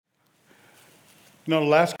The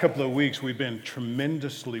last couple of weeks we've been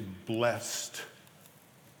tremendously blessed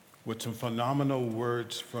with some phenomenal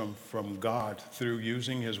words from God through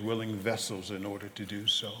using his willing vessels in order to do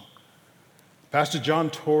so. Pastor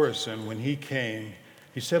John Torreson, when he came,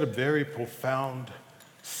 he said a very profound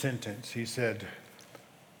sentence. He said,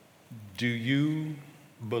 "Do you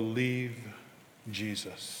believe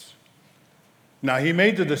Jesus?" Now, he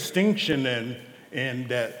made the distinction in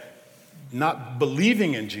that not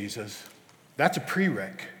believing in Jesus, that's a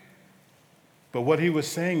prereq. But what he was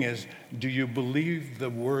saying is, do you believe the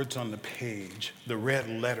words on the page? The red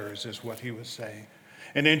letters is what he was saying.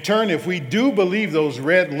 And in turn, if we do believe those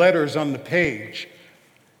red letters on the page,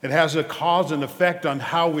 it has a cause and effect on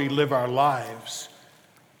how we live our lives.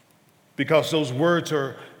 Because those words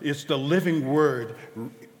it's the living word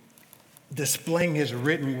displaying his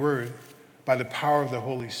written word by the power of the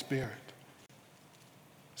Holy Spirit.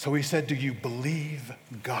 So he said, do you believe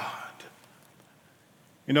God?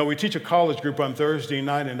 We teach a college group on Thursday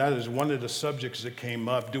night, and that is one of the subjects that came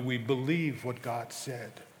up. Do we believe what God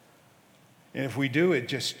said? And if we do, it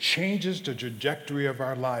just changes the trajectory of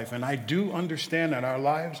our life. And I do understand that our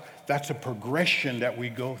lives, that's a progression that we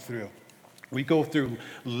go through. We go through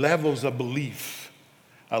levels of belief.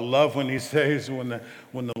 I love when he says when the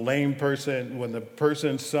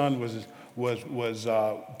person's son was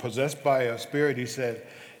possessed by a spirit,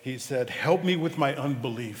 he said, help me with my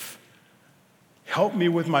unbelief. Help me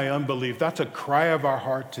with my unbelief. That's a cry of our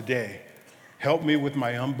heart today. Help me with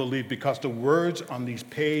my unbelief, because the words on these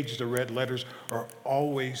pages, the red letters, are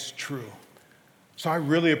always true. So I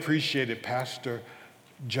really appreciated Pastor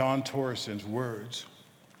John Torreson's words.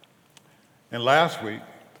 And last week,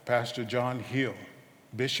 Pastor John Hill,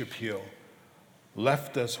 Bishop Hill,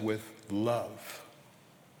 left us with love.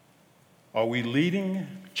 Are we leading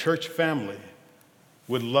church family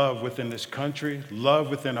with love within this country, love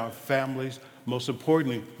within our families, most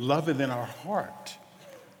importantly, love within our heart?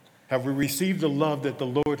 Have we received the love that the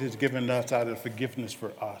Lord has given us out of forgiveness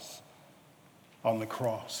for us on the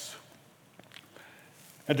cross?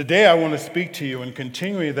 And today I want to speak to you, and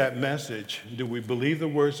continuing that message, do we believe the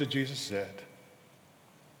words that Jesus said?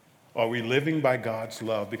 Are we living by God's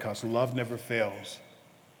love? Because love never fails.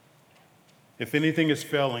 If anything is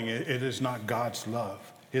failing, it is not God's love,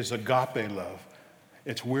 his agape love.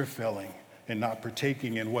 It's we're failing and not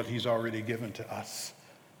partaking in what he's already given to us.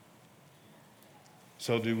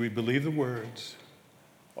 So do we believe the words?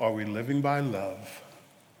 Are we living by love,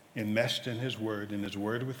 enmeshed in his word and his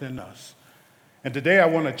word within us? And today I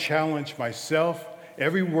want to challenge myself.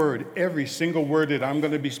 Every word, every single word that I'm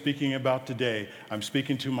going to be speaking about today, I'm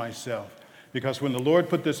speaking to myself. Because when the Lord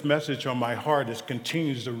put this message on my heart, it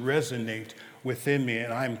continues to resonate within me,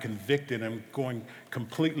 and I'm convicted. I'm going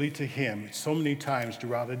completely to him so many times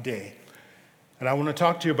throughout a day. And I want to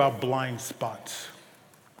talk to you about blind spots.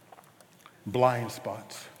 Blind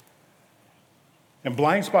spots. And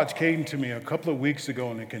blind spots came to me a couple of weeks ago,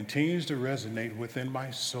 and it continues to resonate within my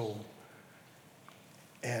soul.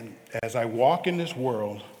 And as I walk in this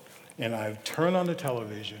world, and I turn on the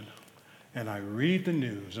television, and I read the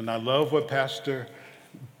news, and I love what Pastor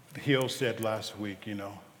Hill said last week,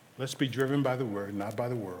 let's be driven by the word, not by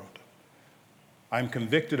the world. I'm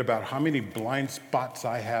convicted about how many blind spots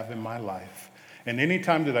I have in my life. And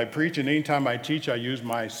anytime that I preach and anytime I teach, I use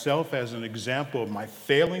myself as an example of my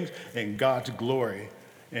failings and God's glory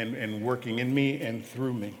and working in me and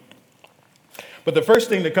through me. But the first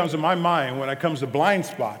thing that comes to my mind when it comes to blind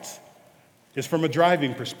spots is from a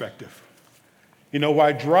driving perspective.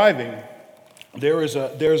 While driving, there's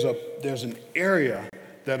an area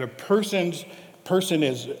that a person's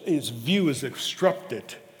view is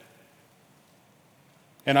obstructed.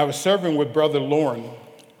 And I was serving with Brother Lauren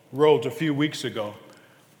Rhodes a few weeks ago,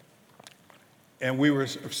 and we were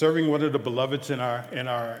serving one of the beloveds in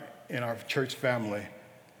our church family.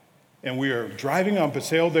 And we are driving on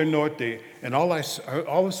Paseo del Norte, and all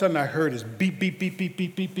of a sudden I heard is beep, beep, beep, beep,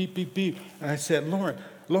 beep, beep, beep, beep, beep. And I said,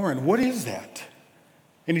 Lauren, what is that?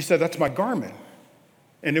 And he said, that's my Garmin.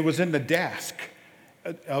 And it was in the desk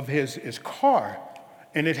of his car.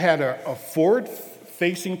 And it had a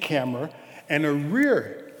forward-facing camera and a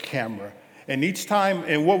rear camera. And each time,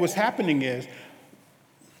 and what was happening is,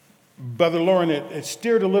 Brother Lauren, it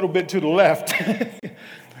steered a little bit to the left,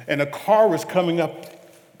 and a car was coming up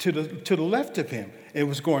to the left of him. It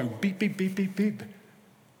was going beep, beep, beep, beep, beep.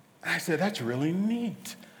 I said, that's really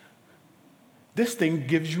neat. This thing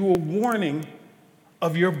gives you a warning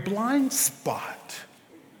of your blind spot.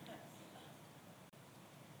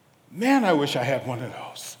 Man, I wish I had one of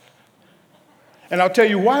those. And I'll tell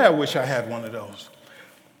you why I wish I had one of those.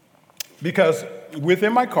 Because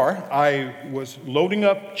within my car, I was loading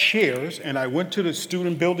up chairs, and I went to the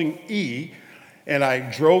student building E, and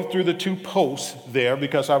I drove through the two posts there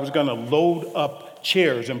because I was going to load up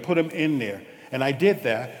chairs and put them in there. And I did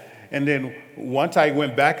that. And then once I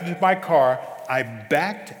went back into my car, I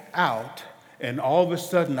backed out, and all of a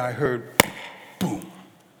sudden I heard boom.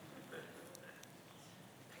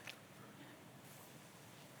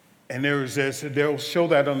 And there was this, they'll show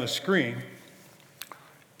that on the screen,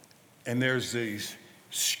 and there's these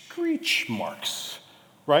screech marks.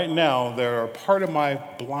 Right now, they're a part of my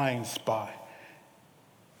blind spot.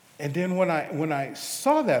 And then when I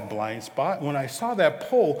saw that blind spot, when I saw that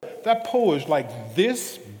pole is like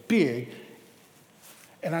this big.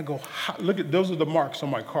 And I go, look at, those are the marks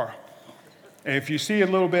on my car. And if you see a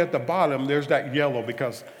little bit at the bottom, there's that yellow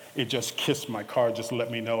because it just kissed my car, just to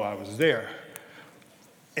let me know I was there.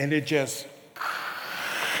 And it just,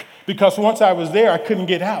 because once I was there, I couldn't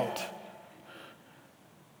get out.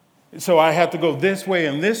 So I had to go this way,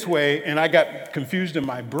 and I got confused in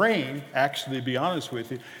my brain, actually, to be honest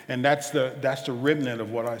with you, and that's the remnant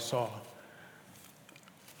of what I saw.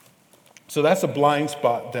 So that's a blind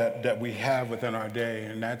spot that we have within our day,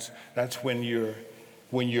 and that's when your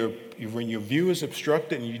view is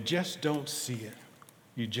obstructed and you just don't see it.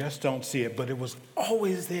 You just don't see it, but it was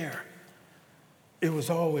always there. It was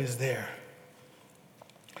always there.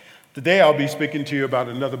 Today I'll be speaking to you about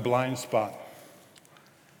another blind spot.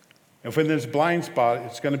 And for this blind spot,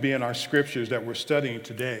 it's going to be in our scriptures that we're studying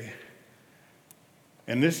today.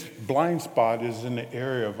 And this blind spot is in the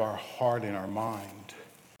area of our heart and our mind,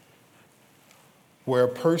 where a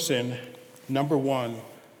person, number one,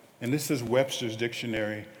 and this is Webster's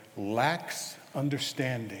dictionary, lacks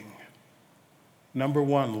understanding. Number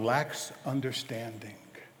one, lacks understanding.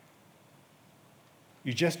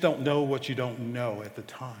 You just don't know what you don't know at the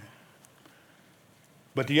time.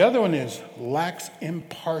 But the other one is lacks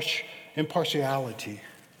impartiality.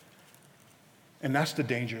 And that's the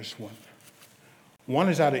dangerous one. One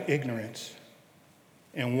is out of ignorance.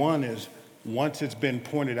 And one is, once it's been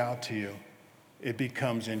pointed out to you, it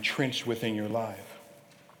becomes entrenched within your life.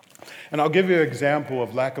 And I'll give you an example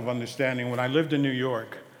of lack of understanding. When I lived in New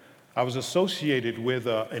York, I was associated with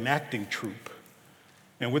an acting troupe.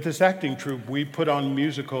 And with this acting troupe, we put on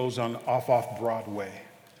musicals on off Broadway.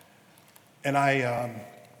 And I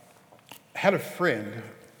had a friend,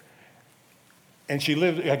 and she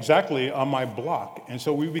lived exactly on my block. And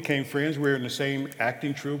so we became friends. We were in the same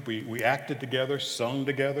acting troupe. We acted together, sung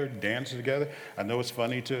together, danced together. I know it's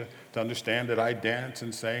funny to understand that I dance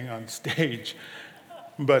and sang on stage.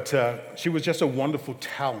 But she was just a wonderful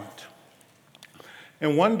talent.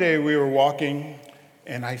 And one day we were walking,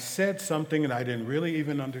 and I said something that I didn't really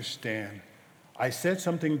even understand. I said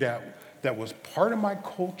something that was part of my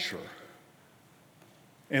culture.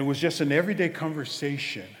 And it was just an everyday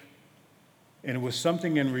conversation. And it was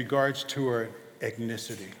something in regards to her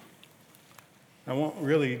ethnicity. I won't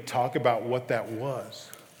really talk about what that was.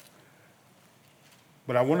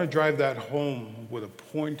 But I want to drive that home with a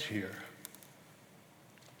point here.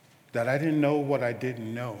 That I didn't know what I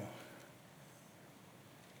didn't know.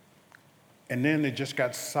 And then it just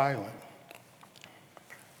got silent.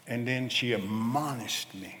 And then she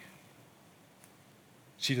admonished me.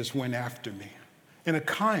 She just went after me in a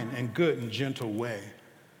kind and good and gentle way.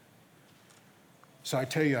 So I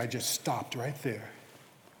tell you, I just stopped right there.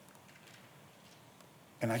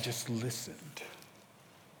 And I just listened.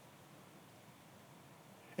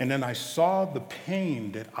 And then I saw the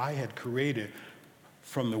pain that I had created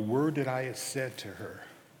from the word that I had said to her.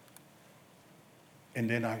 And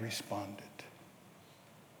then I responded.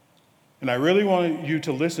 And I really want you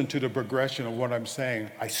to listen to the progression of what I'm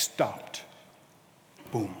saying. I stopped.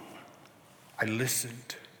 Boom. I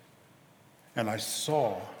listened. And I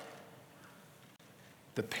saw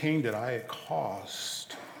the pain that I had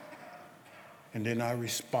caused. And then I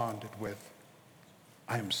responded with,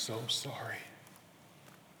 I am so sorry.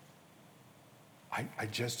 I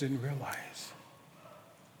just didn't realize.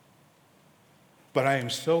 But I am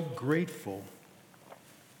so grateful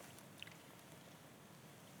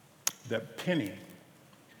that Penny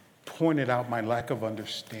pointed out my lack of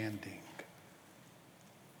understanding.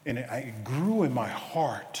 And it grew in my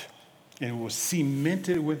heart, and it was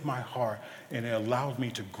cemented with my heart, and it allowed me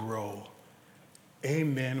to grow.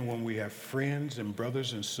 Amen, when we have friends and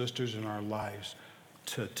brothers and sisters in our lives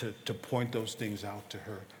to point those things out to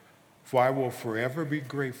her. For I will forever be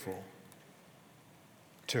grateful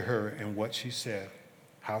to her and what she said,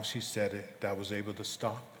 how she said it, that I was able to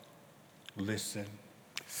stop, listen,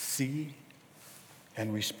 see,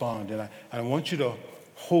 and respond. And I want you to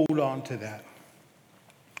hold on to that.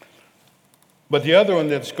 But the other one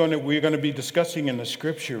we're going to be discussing in the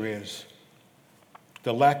scripture is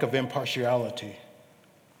the lack of impartiality.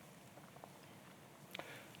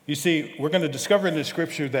 You see, we're going to discover in the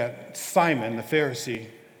scripture that Simon, the Pharisee,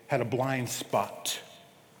 had a blind spot.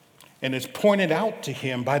 And it's pointed out to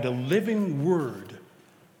him by the living word,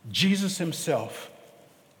 Jesus himself.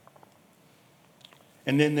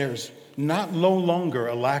 And then there's no longer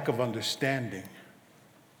a lack of understanding,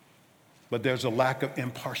 but there's a lack of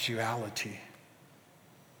impartiality.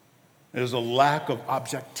 There's a lack of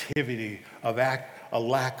objectivity, a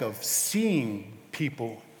lack of seeing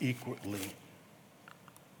people equally.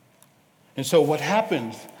 And so what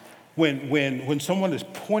happens when someone has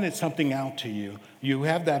pointed something out to you, you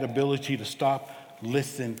have that ability to stop,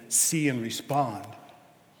 listen, see, and respond.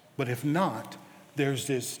 But if not, there's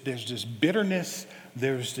this bitterness,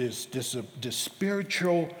 there's this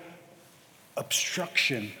spiritual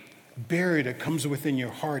obstruction, barrier that comes within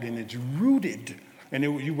your heart, and it's rooted.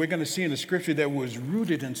 And we're going to see in the scripture that it was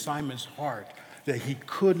rooted in Simon's heart, that he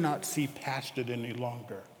could not see past it any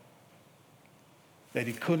longer. That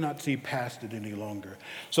he could not see past it any longer.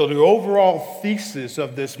 So the overall thesis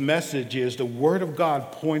of this message is the Word of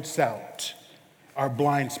God points out our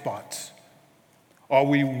blind spots. Are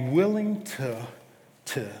we willing to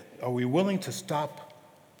stop,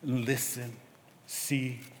 listen,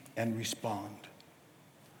 see, and respond?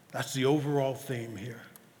 That's the overall theme here.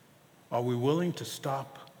 Are we willing to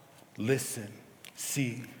stop, listen,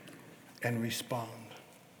 see, and respond?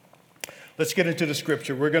 Let's get into the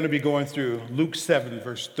scripture. We're going to be going through Luke 7,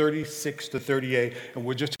 verse 36 to 38, and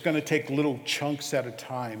we're just going to take little chunks at a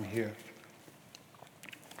time here.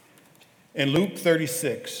 In Luke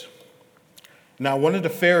 36, now one of the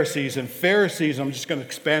Pharisees, and Pharisees, I'm just going to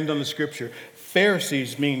expand on the scripture.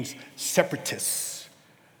 Pharisees means separatists.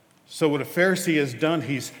 So what a Pharisee has done,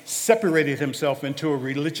 he's separated himself into a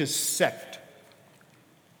religious sect.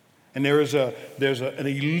 And there's an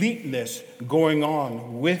eliteness going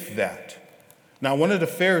on with that. Now, one of the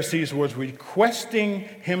Pharisees was requesting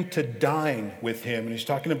him to dine with him, and he's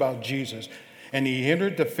talking about Jesus. And he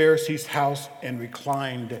entered the Pharisee's house and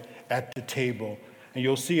reclined at the table. And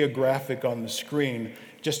you'll see a graphic on the screen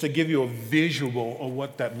just to give you a visual of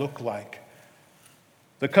what that looked like.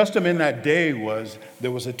 The custom in that day was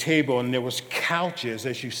there was a table and there was couches,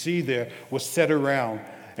 as you see there, was set around.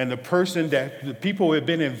 And the people who had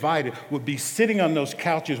been invited would be sitting on those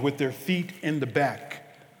couches with their feet in the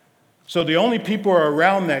back. So the only people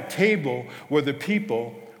around that table were the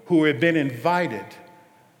people who had been invited.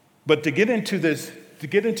 But to get into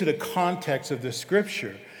the context of the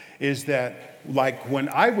scripture is that, like when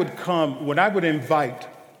I would invite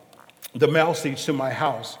the Malseeds to my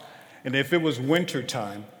house, and if it was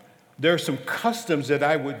wintertime, there are some customs that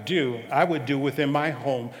I would do within my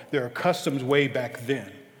home. There are customs way back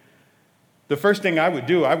then. The first thing I would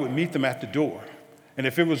do, I would meet them at the door. And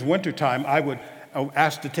if it was wintertime, I would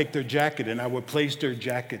ask to take their jacket, and I would place their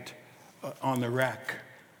jacket on the rack.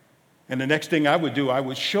 And the next thing I would do, I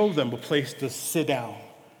would show them a place to sit down.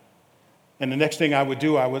 And the next thing I would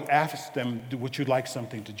do, I would ask them, would you like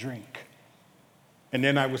something to drink? And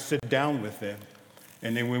then I would sit down with them.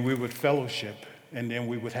 And then we would fellowship, and then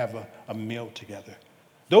we would have a meal together.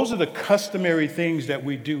 Those are the customary things that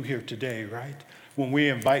we do here today, right? When we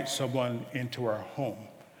invite someone into our home.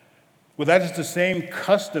 Well, that is the same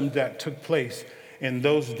custom that took place in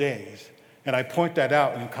those days. And I point that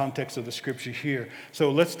out in the context of the scripture here. So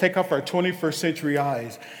let's take off our 21st century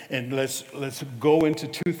eyes and let's go into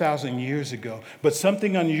 2,000 years ago. But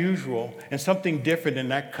something unusual and something different in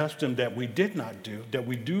that custom that we did not do, that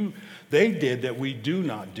we do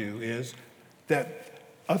not do, is that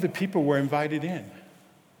other people were invited in.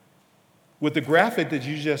 With the graphic that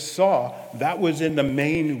you just saw, that was in the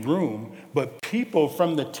main room, but people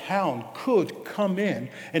from the town could come in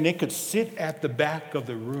and they could sit at the back of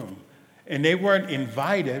the room. And they weren't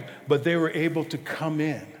invited, but they were able to come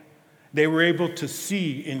in. They were able to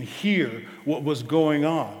see and hear what was going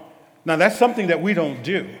on. Now, that's something that we don't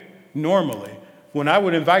do normally. When I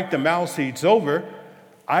would invite the Malseeds over,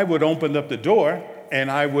 I would open up the door and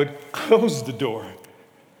I would close the door.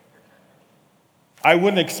 I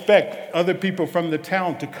wouldn't expect other people from the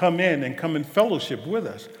town to come in and fellowship with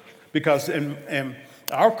us, because in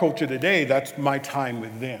our culture today, that's my time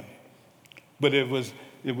with them. But it was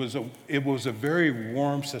a very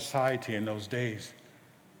warm society in those days,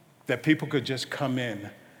 that people could just come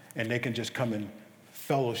in and they can just come and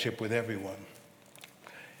fellowship with everyone.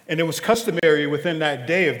 And it was customary within that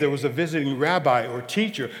day, if there was a visiting rabbi or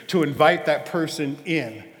teacher, to invite that person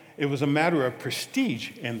in. It was a matter of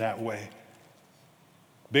prestige in that way.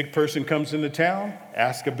 Big person comes into town,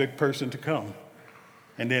 ask a big person to come.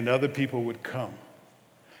 and then other people would come.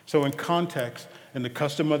 So in context, in the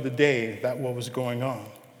custom of the day, that's what was going on.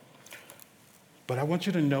 But I want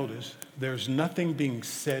you to notice there's nothing being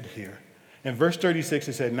said here. In verse 36,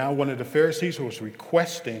 it said, now one of the Pharisees who was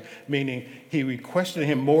requesting, meaning he requested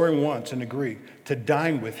him more than once in the Greek, to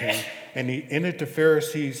dine with him. And he entered the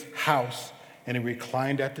Pharisee's house and he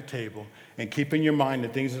reclined at the table. And keep in your mind the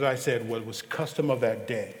things that I said, what was custom of that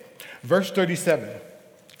day. Verse 37,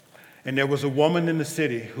 and there was a woman in the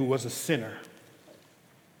city who was a sinner.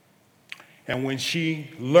 And when she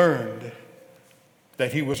learned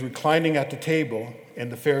that he was reclining at the table in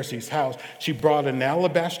the Pharisee's house, she brought an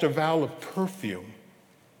alabaster vial of perfume,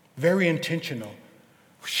 very intentional.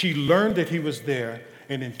 She learned that he was there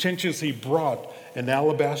and intentionally brought an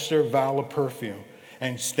alabaster vial of perfume.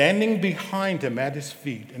 And standing behind him at his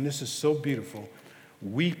feet, and this is so beautiful,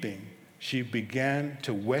 weeping, she began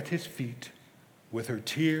to wet his feet with her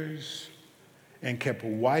tears and kept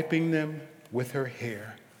wiping them with her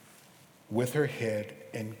hair, with her head,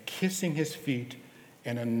 and kissing his feet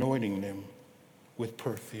and anointing them with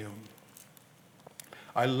perfume.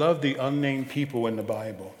 I love the unnamed people in the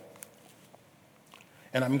Bible.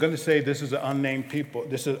 And I'm going to say this is an unnamed people.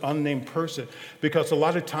 This is an unnamed person because a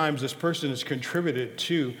lot of times this person is contributed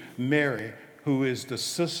to Mary, who is the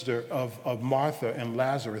sister of Martha and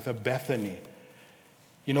Lazarus of Bethany.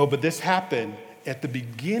 But this happened at the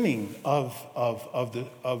beginning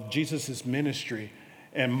of Jesus' ministry.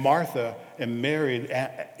 And Martha and Mary,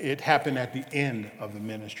 it happened at the end of the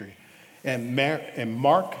ministry. And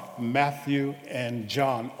Mark, Matthew, and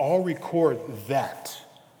John all record that.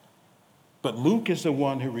 But Luke is the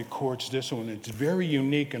one who records this one. It's very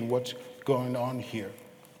unique in what's going on here.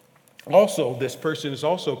 Also, this person is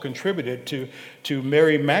also contributed to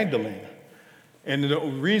Mary Magdalene. And the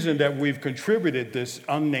reason that we've contributed this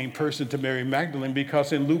unnamed person to Mary Magdalene,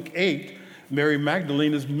 because in Luke 8, Mary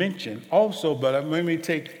Magdalene is mentioned also, but let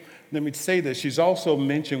me say this. She's also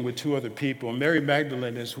mentioned with two other people. Mary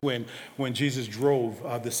Magdalene is when Jesus drove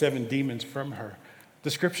the 7 demons from her. The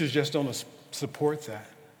scriptures just don't support that.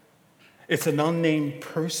 It's an unnamed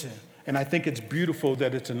person. And I think it's beautiful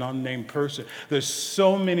that it's an unnamed person. There's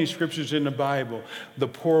so many scriptures in the Bible. The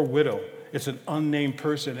poor widow, it's an unnamed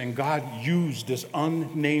person. And God used this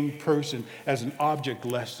unnamed person as an object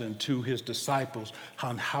lesson to his disciples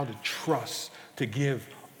on how to trust, to give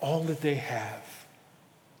all that they have.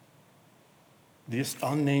 This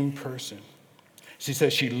unnamed person. She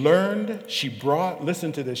says she learned, she brought,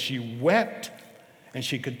 listen to this, she wept, and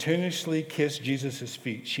she continuously kissed Jesus'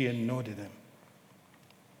 feet. She anointed him.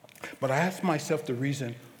 But I asked myself the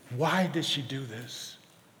reason, why did she do this?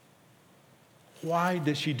 Why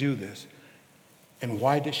did she do this? And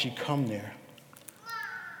why did she come there?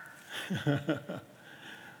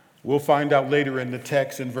 We'll find out later in the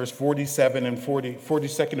text in verse 47 and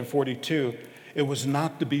 42nd and 42, it was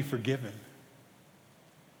not to be forgiven.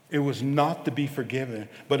 It was not to be forgiven,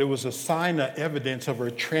 but it was a sign of evidence of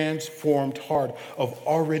her transformed heart of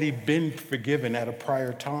already been forgiven at a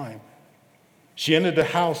prior time. She entered the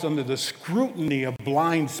house under the scrutiny of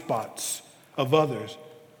blind spots of others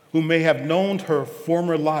who may have known her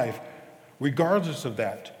former life. Regardless of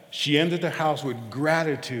that, she entered the house with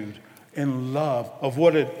gratitude and love of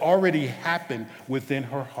what had already happened within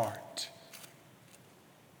her heart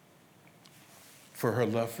for her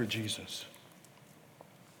love for Jesus.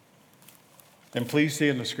 And please see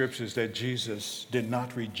in the scriptures that Jesus did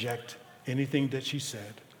not reject anything that she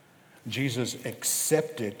said. Jesus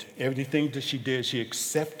accepted everything that she did. She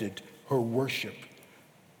accepted her worship.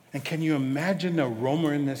 And can you imagine the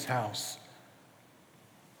aroma in this house?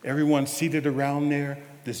 Everyone seated around there,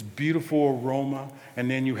 this beautiful aroma, and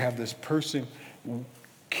then you have this person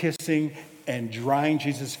kissing and drying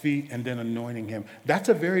Jesus' feet and then anointing him. That's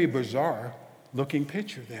a very bizarre looking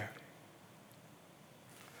picture there.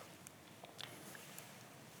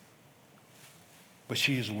 But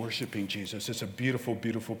she is worshiping Jesus. It's a beautiful,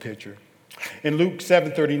 beautiful picture. In Luke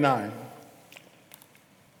 7:39,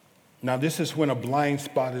 now this is when a blind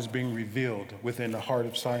spot is being revealed within the heart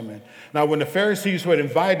of Simon. Now when the Pharisees who had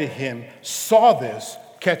invited him saw this,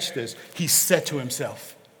 catch this, he said to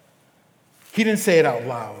himself. He didn't say it out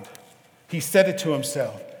loud. He said it to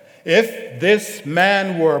himself. If this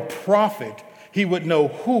man were a prophet, he would know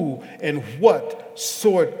who and what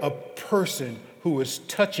sort of person who is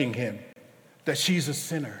touching him, that she's a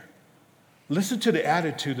sinner. Listen to the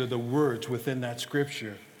attitude of the words within that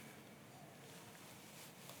scripture.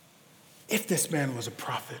 If this man was a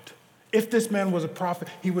prophet,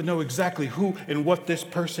 he would know exactly who and what this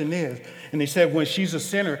person is. And he said when she's a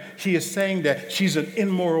sinner, he is saying that she's an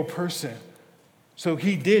immoral person. So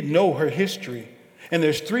he did know her history. And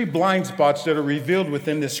there's 3 blind spots that are revealed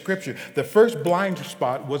within this scripture. The first blind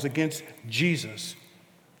spot was against Jesus.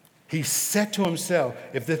 He said to himself,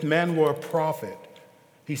 if this man were a prophet,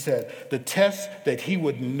 he said, the test that he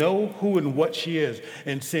would know who and what she is.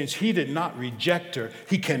 And since he did not reject her,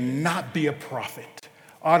 he cannot be a prophet.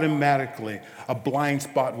 Automatically, a blind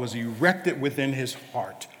spot was erected within his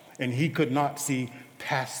heart, and he could not see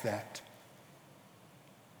past that.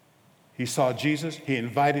 He saw Jesus, he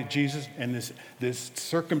invited Jesus, and this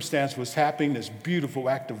circumstance was happening, this beautiful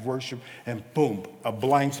act of worship, and boom, a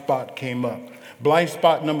blind spot came up. Blind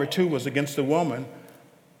spot number 2 was against the woman.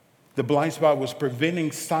 The blind spot was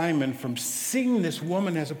preventing Simon from seeing this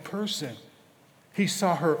woman as a person. He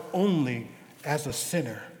saw her only as a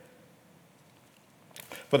sinner.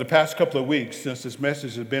 For the past couple of weeks, since this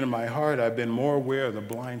message has been in my heart, I've been more aware of the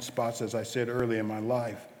blind spots, as I said earlier in my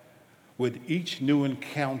life. With each new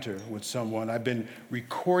encounter with someone, I've been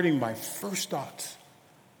recording my first thoughts,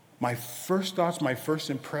 my first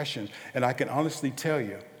impressions. And I can honestly tell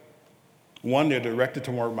you, one, they're directed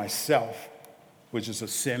toward myself, which is a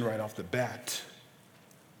sin right off the bat.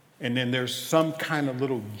 And then there's some kind of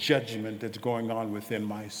little judgment that's going on within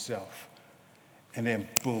myself. And then,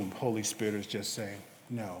 boom, Holy Spirit is just saying,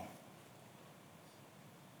 no.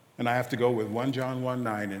 And I have to go with 1 John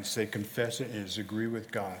 1:9 and say, confess it and agree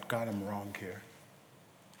with God. God, I'm wrong here.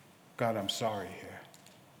 God, I'm sorry here.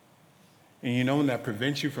 And you know, when that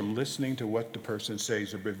prevents you from listening to what the person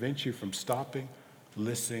says, it prevents you from stopping,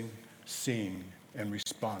 listening, seeing, and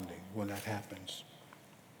responding when that happens.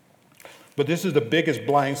 But this is the biggest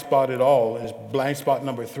blind spot at all. Is blind spot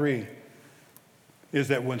number 3 is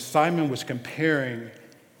that when Simon was comparing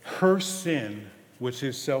her sin with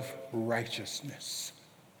his self-righteousness.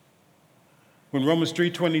 When Romans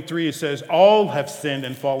 3:23, it says, all have sinned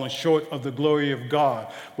and fallen short of the glory of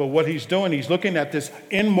God. But what he's doing, he's looking at this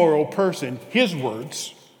immoral person, his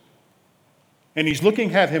words, and he's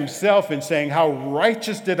looking at himself and saying, how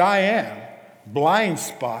righteous that I am, blind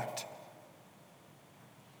spot.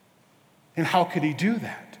 And how could he do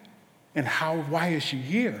that? And why is she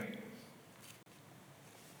here?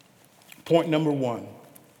 Point number 1,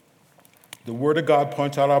 the Word of God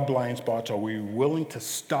points out our blind spots. Are we willing to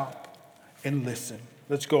stop and listen?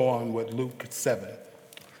 Let's go on with Luke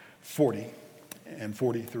 7:40 and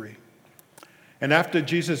 43. And after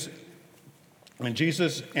Jesus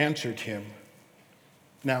answered him.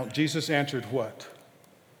 Now, Jesus answered what?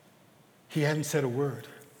 He hadn't said a word.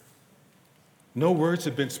 No words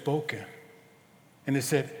had been spoken. And it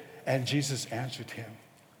said, and Jesus answered him.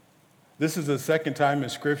 This is the second time in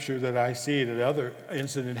Scripture that I see it. The other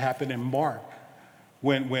incident happened in Mark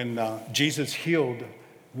when Jesus healed,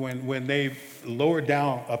 when they lowered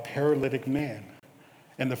down a paralytic man.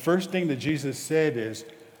 And the first thing that Jesus said is,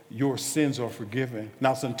 your sins are forgiven.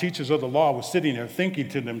 Now, some teachers of the law were sitting there thinking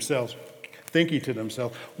to themselves,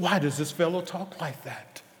 why does this fellow talk like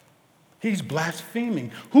that? He's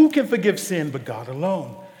blaspheming. Who can forgive sin but God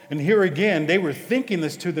alone? And here again, they were thinking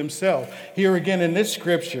this to themselves. Here again in this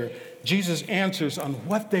scripture, Jesus answers on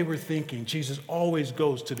what they were thinking. Jesus always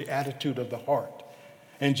goes to the attitude of the heart.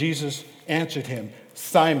 And Jesus answered him,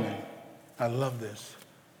 Simon, I love this.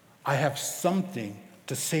 I have something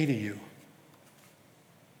to say to you.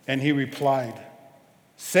 And he replied,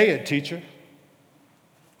 say it, teacher.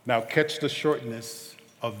 Now catch the shortness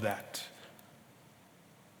of that.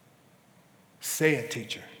 Say it,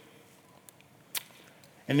 teacher.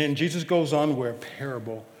 And then Jesus goes on with a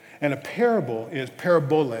parable. And a parable is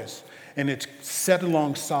paraboles, and it's set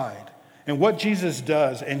alongside. And what Jesus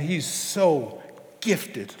does, and he's so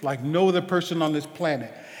gifted like no other person on this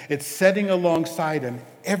planet, it's setting alongside an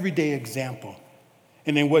everyday example.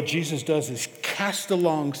 And then what Jesus does is cast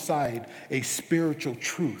alongside a spiritual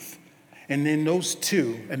truth. And then those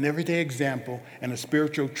two, an everyday example and a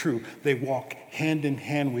spiritual truth, they walk hand in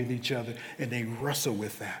hand with each other and they wrestle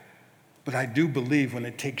with that. But I do believe when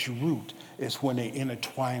it takes root, it's when they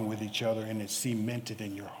intertwine with each other and it's cemented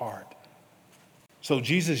in your heart. So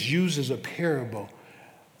Jesus uses a parable.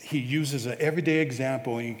 He uses an everyday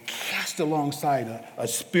example and he casts alongside a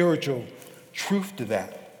spiritual truth to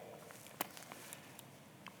that.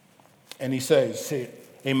 And he says,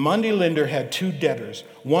 a money lender had 2 debtors.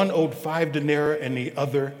 One owed 5 denarii and the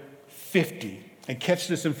other 50. And catch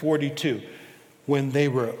this in 42. When they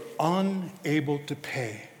were unable to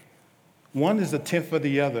pay. One is a tenth of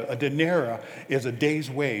the other. A denarii is a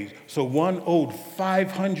day's wage. So one owed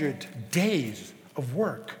 500 days of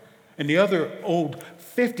work. And the other owed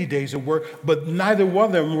 50 days of work. But neither one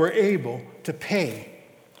of them were able to pay.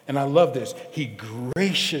 And I love this. He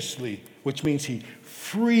graciously, which means he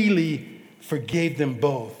freely forgave them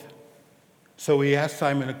both. So he asked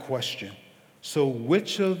Simon a question. So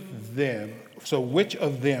which of them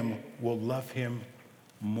will love him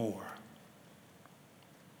more?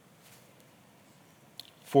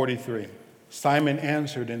 43. Simon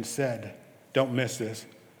answered and said, don't miss this,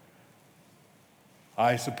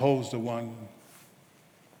 I suppose the one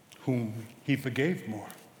whom he forgave more.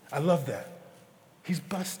 I love that. He's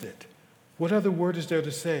busted. What other word is there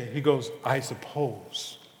to say? He goes, I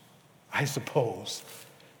suppose. I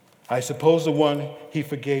suppose the one he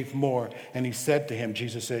forgave more. And he said to him,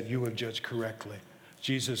 Jesus said, you have judged correctly.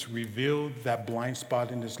 Jesus revealed that blind spot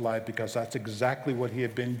in his life because that's exactly what he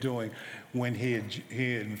had been doing when he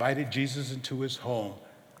invited Jesus into his home.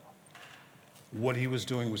 What he was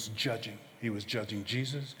doing was judging. He was judging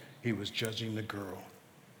Jesus. He was judging the girl.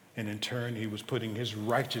 And in turn, he was putting his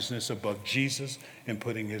righteousness above Jesus and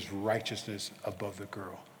putting his righteousness above the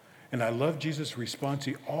girl. And I love Jesus' response.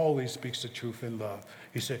 He always speaks the truth in love.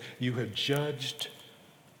 He said, you have judged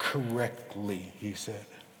correctly, he said.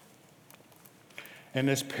 In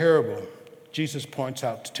this parable, Jesus points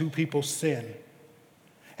out two people's sin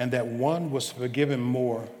and that one was forgiven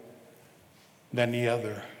more than the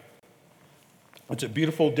other. It's a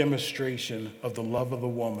beautiful demonstration of the love of the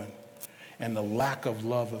woman and the lack of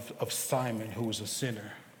love of Simon, who was a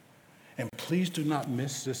sinner. And please do not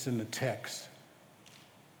miss this in the text,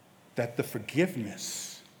 that the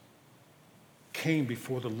forgiveness came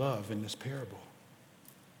before the love in this parable.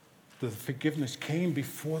 The forgiveness came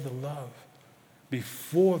before the love.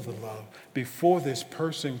 Before the love, before this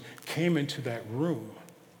person came into that room,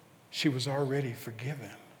 she was already forgiven.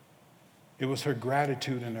 It was her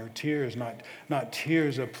gratitude and her tears, not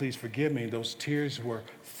tears of please forgive me. Those tears were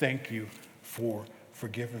thank you for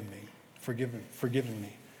forgiving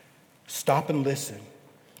me. Stop and listen.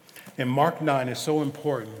 In Mark 9, it's so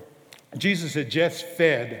important. Jesus had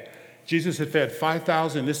fed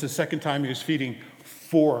 5,000. This is the second time he was feeding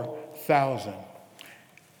 4,000.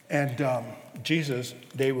 And Jesus,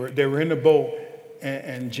 they were in the boat,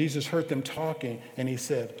 and Jesus heard them talking, and he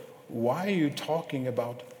said, why are you talking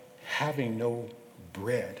about having no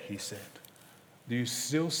bread? He said, do you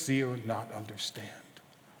still see or not understand?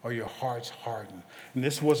 Are your hearts hardened? And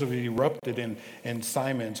this was erupted in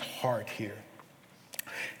Simon's heart here.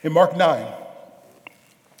 In Mark 9,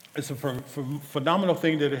 it's a phenomenal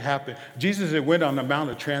thing that had happened. Jesus had went on the Mount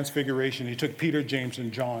of Transfiguration. He took Peter, James,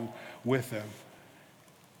 and John with him.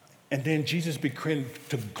 And then Jesus began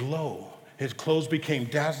to glow. His clothes became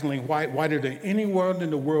dazzling white, whiter than anyone in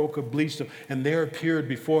the world could bleach them. And there appeared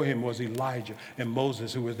before him was Elijah and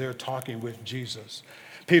Moses, who were there talking with Jesus.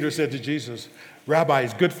 Peter said to Jesus, Rabbi,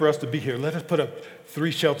 it's good for us to be here. Let us put up 3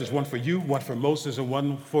 shelters, one for you, one for Moses, and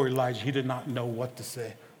one for Elijah. He did not know what to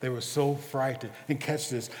say. They were so frightened. And catch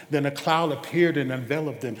this. Then a cloud appeared and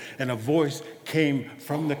enveloped them, and a voice came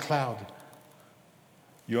from the cloud.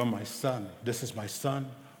 You're my son. This is my son,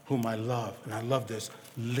 whom I love. And I love this.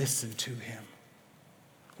 Listen to him.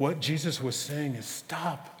 What Jesus was saying is,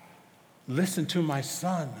 stop. Listen to my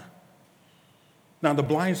son. Now, the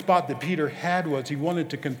blind spot that Peter had was he wanted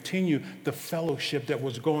to continue the fellowship that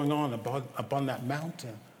was going on upon that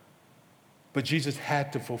mountain. But Jesus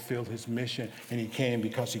had to fulfill his mission, and he came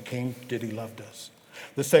because he came that he loved us.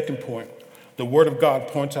 The second point, the word of God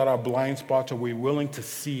points out our blind spots. Are we willing to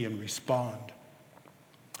see and respond?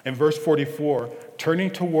 In verse 44,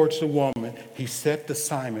 turning towards the woman, he said to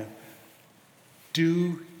Simon,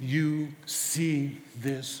 do you see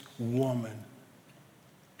this woman?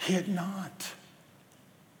 He had not.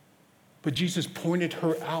 But Jesus pointed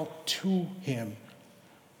her out to him.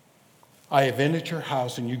 I have entered your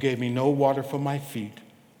house, and you gave me no water for my feet,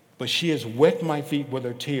 but she has wet my feet with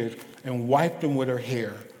her tears and wiped them with her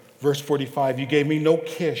hair. Verse 45, you gave me no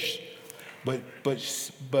kiss,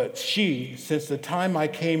 but she, since the time I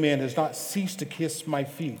came in, has not ceased to kiss my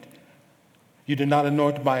feet. You did not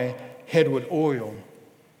anoint my head with oil,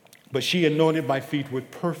 but she anointed my feet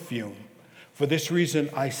with perfume. For this reason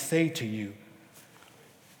I say to you,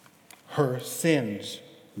 her sins,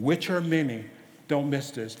 which are many, don't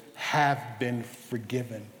miss this, have been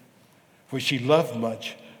forgiven. For she loved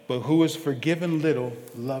much, but who is forgiven little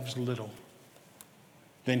loves little.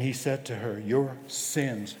 Then he said to her, your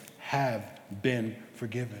sins have been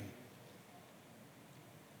forgiven.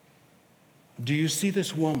 Do you see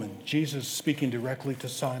this woman? Jesus speaking directly to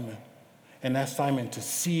Simon, and asked Simon to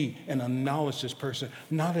see and acknowledge this person,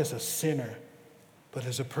 not as a sinner, but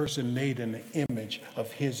as a person made in the image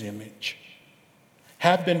of his image.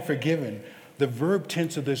 Have been forgiven. The verb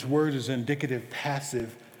tense of this word is indicative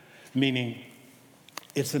passive, meaning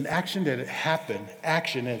it's an action that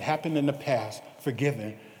happened in the past,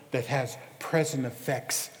 forgiven, that has present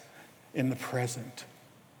effects in the present.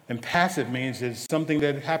 And passive means it's something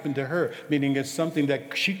that happened to her, meaning it's something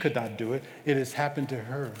that she could not do it. It has happened to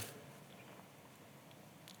her.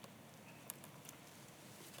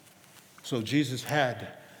 So Jesus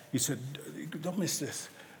he said, don't miss this.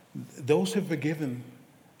 Those who have forgiven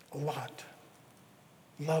a lot,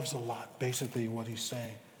 loves a lot, basically what he's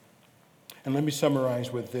saying. And let me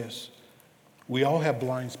summarize with this. We all have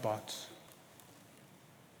blind spots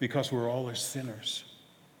because we're all sinners.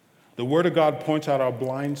 The Word of God points out our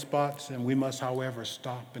blind spots, and we must, however,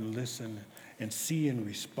 stop and listen and see and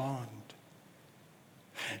respond.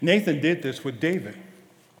 Nathan did this with David.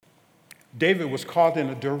 David was caught in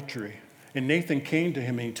adultery, and Nathan came to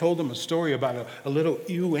him and he told him a story about a little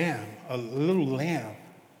a little lamb.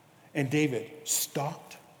 And David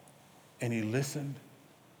stopped and he listened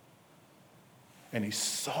and he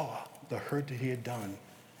saw the hurt that he had done,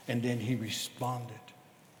 and then he responded.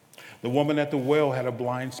 The woman at the well had a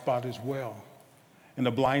blind spot as well. And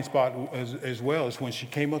the blind spot as well is when she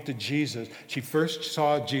came up to Jesus, she first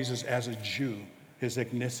saw Jesus as a Jew, his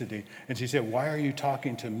ethnicity. And she said, why are you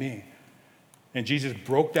talking to me? And Jesus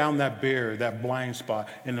broke down that barrier, that blind spot.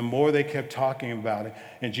 And the more they kept talking about it,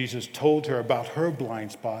 and Jesus told her about her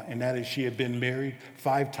blind spot, and that is she had been married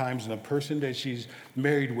 5 times, and the person that she's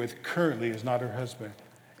married with currently is not her husband.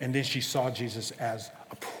 And then she saw Jesus as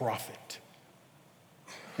a prophet.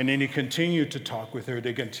 And then he continued to talk with her.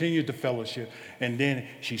 They continued to fellowship. And then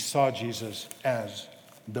she saw Jesus as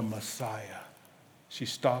the Messiah. She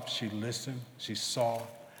stopped, she listened, she saw,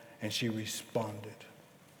 and she responded.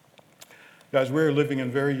 Guys, we're living in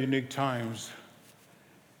very unique times,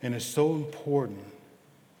 and it's so important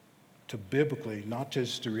to biblically, not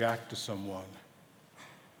just to react to someone,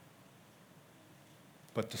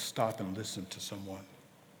 but to stop and listen to someone.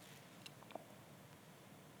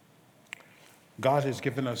 God has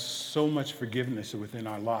given us so much forgiveness within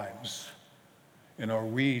our lives, and are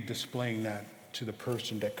we displaying that to the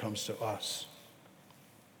person that comes to us?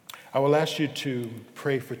 I will ask you to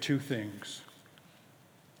pray for 2 things.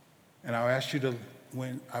 And I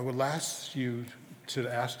will ask you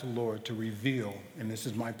to ask the Lord to reveal, and this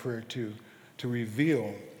is my prayer too, to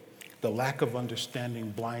reveal the lack of understanding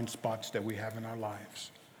blind spots that we have in our lives.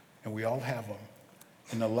 And we all have them.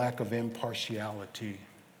 And the lack of impartiality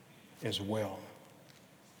as well.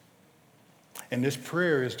 And this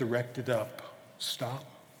prayer is directed up. Stop.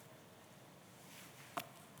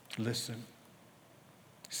 Listen.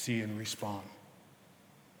 See and respond.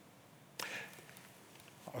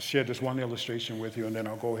 I'll share this one illustration with you, and then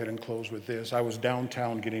I'll go ahead and close with this. I was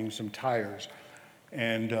downtown getting some tires,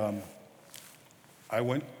 and I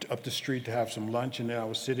went up the street to have some lunch, and then I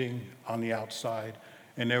was sitting on the outside,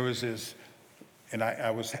 and there was this, and I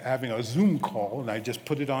was having a Zoom call, and I just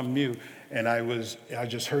put it on mute, and I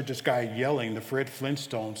just heard this guy yelling the Fred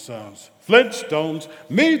Flintstone songs. Flintstones,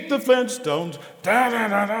 meet the Flintstones, da da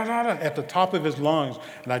da da da, at the top of his lungs,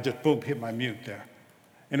 and I just boom, hit my mute there.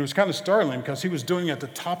 And it was kind of startling because he was doing it at the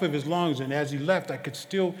top of his lungs, and as he left, I could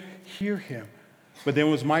still hear him. But then it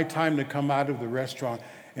was my time to come out of the restaurant,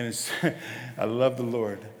 and I love the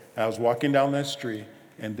Lord. I was walking down that street,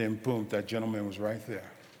 and then boom, that gentleman was right there.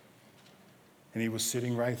 And he was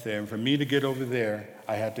sitting right there. And for me to get over there,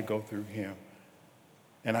 I had to go through him.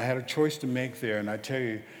 And I had a choice to make there, and I tell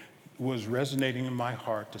you, it was resonating in my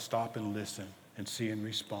heart to stop and listen and see and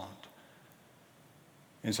respond.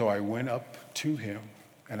 And so I went up to him,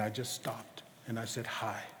 and I just stopped, and I said,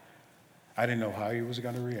 hi. I didn't know how he was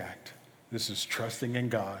going to react. This is trusting in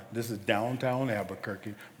God. This is downtown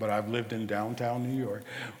Albuquerque, but I've lived in downtown New York.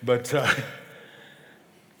 But,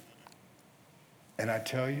 and I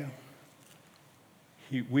tell you,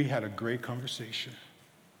 we had a great conversation.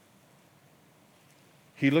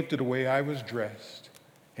 He looked at the way I was dressed,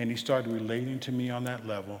 and he started relating to me on that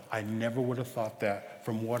level. I never would have thought that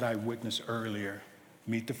from what I witnessed earlier,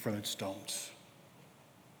 Meet the Flintstones.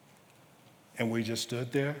 And we just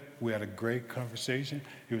stood there. We had a great conversation.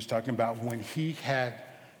 He was talking about when he had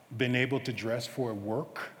been able to dress for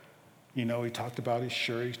work. You know, he talked about his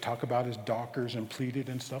shirt. He talked about his Dockers and pleated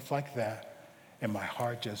and stuff like that. And my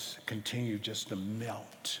heart just continued just to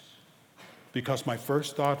melt. Because my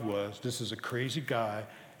first thought was, this is a crazy guy,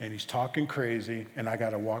 and he's talking crazy, and I got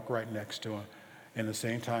to walk right next to him. And at the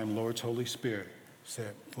same time, Lord's Holy Spirit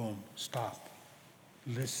said, boom, stop,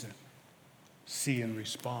 listen, see and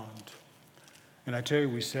respond. And I tell you,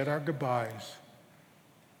 we said our goodbyes,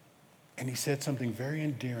 and he said something very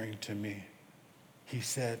endearing to me. He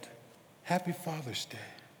said, Happy Father's Day.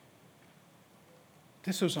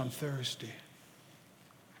 This was on Thursday.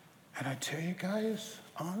 And I tell you guys,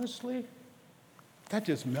 honestly, that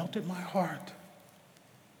just melted my heart.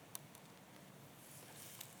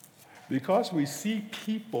 Because we see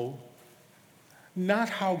people not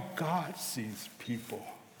how God sees people.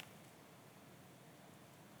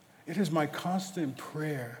 It is my constant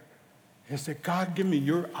prayer is that God, give me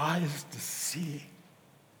your eyes to see.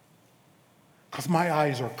 Because my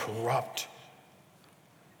eyes are corrupt.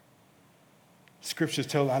 Scriptures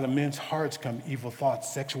tell out of men's hearts come evil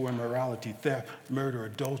thoughts, sexual immorality, theft, murder,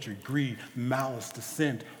 adultery, greed, malice,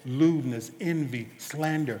 dissent, lewdness, envy,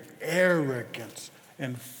 slander, arrogance,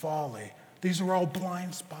 and folly. These are all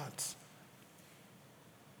blind spots.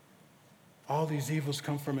 All these evils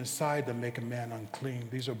come from inside that make a man unclean.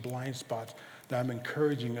 These are blind spots that I'm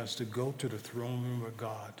encouraging us to go to the throne room of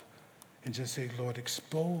God and just say, Lord,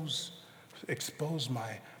 expose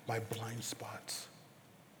my blind spots.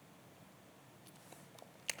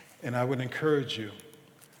 And I would encourage you,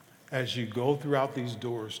 as you go throughout these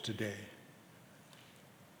doors today,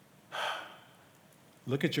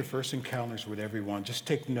 look at your first encounters with everyone. Just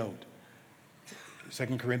take note. 2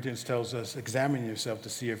 Corinthians tells us, examine yourself to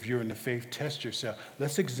see if you're in the faith, test yourself.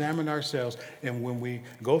 Let's examine ourselves, and when we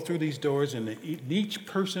go through these doors and each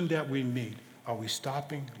person that we meet, are we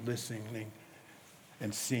stopping, listening,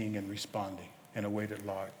 and seeing and responding in a way that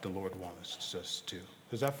the Lord wants us to?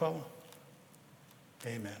 Does that follow?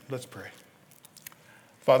 Amen. Let's pray.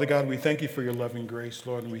 Father God, we thank you for your loving grace,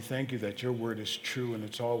 Lord, and we thank you that your word is true and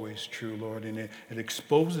it's always true, Lord, and it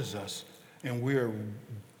exposes us, and we are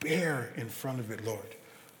bare in front of it, Lord.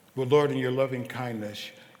 But Lord, in your loving kindness,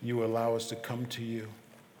 you allow us to come to you,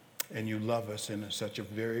 and you love us in such a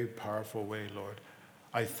very powerful way, Lord.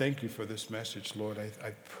 I thank you for this message, Lord.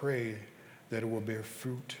 I pray that it will bear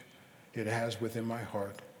fruit. It has within my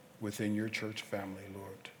heart, within your church family,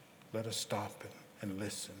 Lord. Let us stop and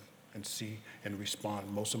listen and see and respond,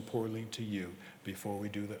 most importantly to you, before we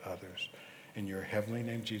do the others. In your heavenly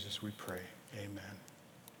name, Jesus, we pray. Amen.